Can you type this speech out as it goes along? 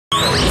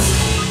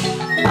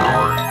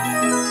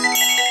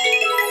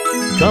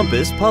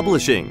Compass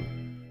Publishing.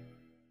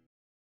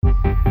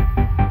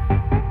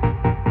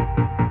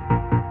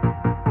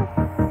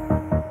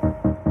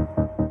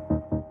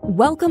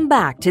 Welcome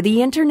back to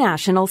the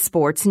International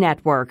Sports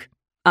Network.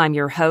 I'm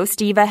your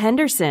host, Eva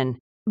Henderson.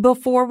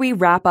 Before we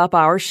wrap up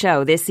our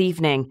show this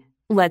evening,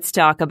 let's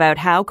talk about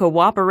how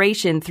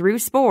cooperation through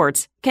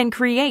sports can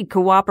create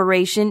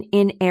cooperation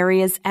in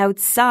areas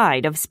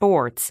outside of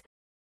sports.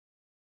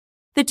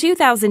 The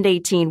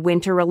 2018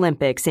 Winter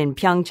Olympics in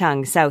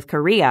Pyeongchang, South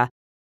Korea,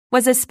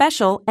 was a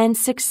special and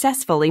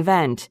successful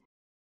event.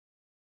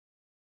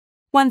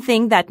 One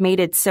thing that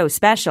made it so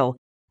special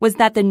was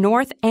that the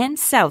North and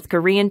South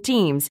Korean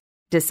teams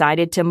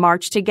decided to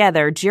march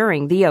together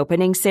during the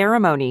opening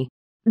ceremony.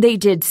 They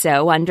did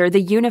so under the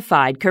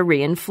unified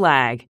Korean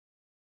flag.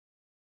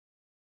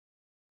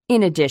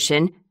 In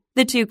addition,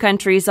 the two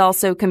countries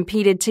also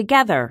competed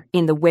together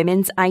in the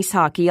Women's Ice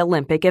Hockey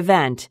Olympic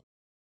event.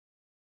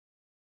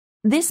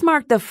 This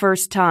marked the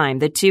first time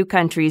the two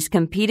countries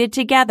competed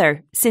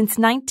together since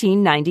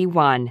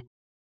 1991.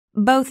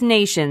 Both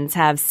nations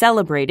have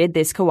celebrated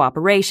this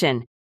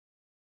cooperation.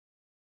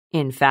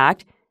 In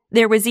fact,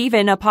 there was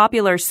even a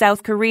popular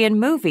South Korean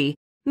movie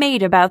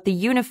made about the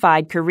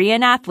unified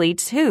Korean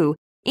athletes who,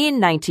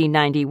 in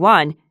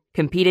 1991,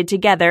 competed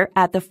together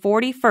at the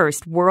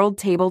 41st World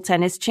Table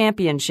Tennis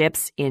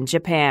Championships in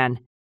Japan.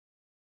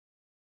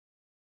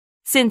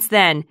 Since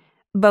then,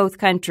 both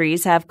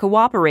countries have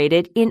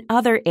cooperated in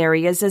other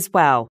areas as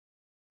well.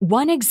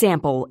 One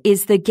example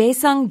is the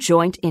Gaesung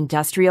Joint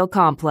Industrial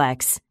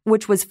Complex,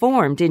 which was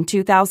formed in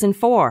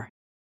 2004.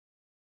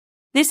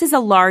 This is a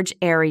large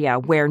area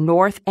where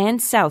North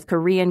and South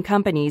Korean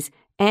companies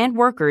and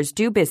workers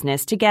do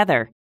business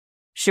together.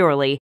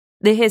 Surely,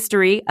 the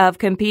history of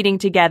competing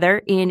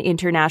together in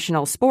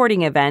international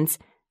sporting events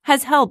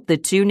has helped the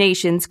two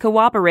nations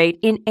cooperate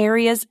in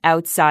areas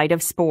outside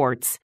of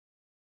sports.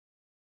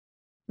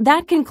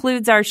 That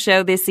concludes our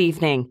show this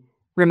evening.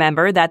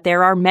 Remember that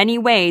there are many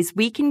ways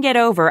we can get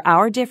over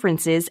our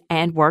differences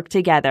and work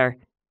together.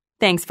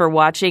 Thanks for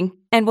watching,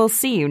 and we'll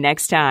see you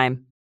next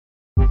time.